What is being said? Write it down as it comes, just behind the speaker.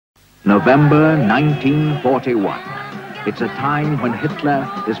November 1941. It's a time when Hitler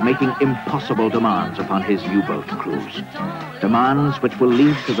is making impossible demands upon his U-boat crews. Demands which will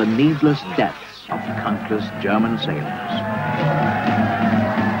lead to the needless deaths of countless German sailors.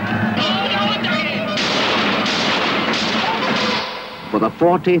 For the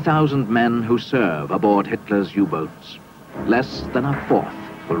 40,000 men who serve aboard Hitler's U-boats, less than a fourth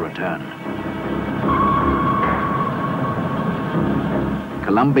will return.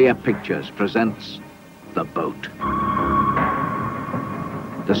 Columbia Pictures presents The Boat.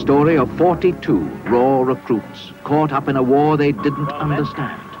 The story of 42 raw recruits caught up in a war they didn't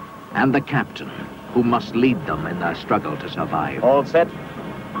understand, and the captain who must lead them in their struggle to survive. All set?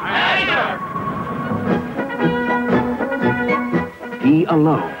 He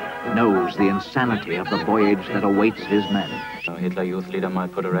alone knows the insanity of the voyage that awaits his men. A Hitler youth leader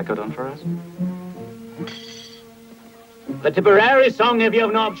might put a record on for us? The Tipperary song, if you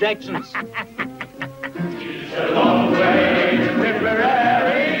have no objections. It's a long way to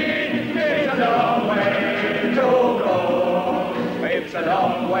Tipperary. It's a long way to go. It's a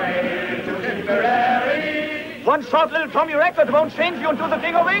long way to Tipperary. One short little Tommy record won't change you into the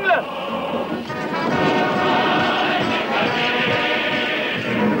King of England.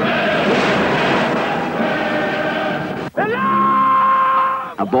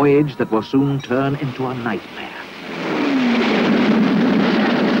 A voyage that will soon turn into a nightmare.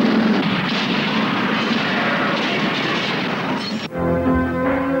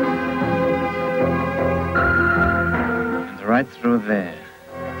 And right through there.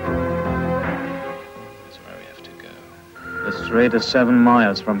 That's where we have to go. The strait is 7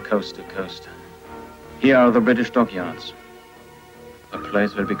 miles from coast to coast. Here are the British dockyards. The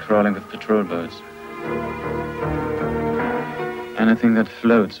place will be crawling with patrol boats. Anything that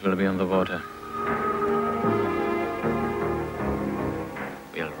floats will be on the water.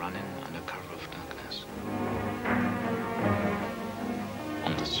 We'll run in under cover of darkness.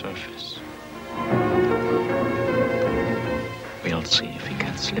 On the surface. We'll see if we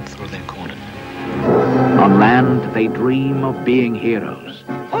can slip through their cordon. On land, they dream of being heroes.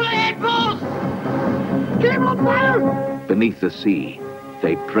 Pull ahead, boss! Keep on fire! Beneath the sea,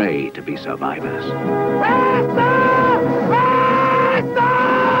 they pray to be survivors.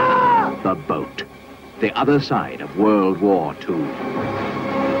 The Boat, the other side of World War II.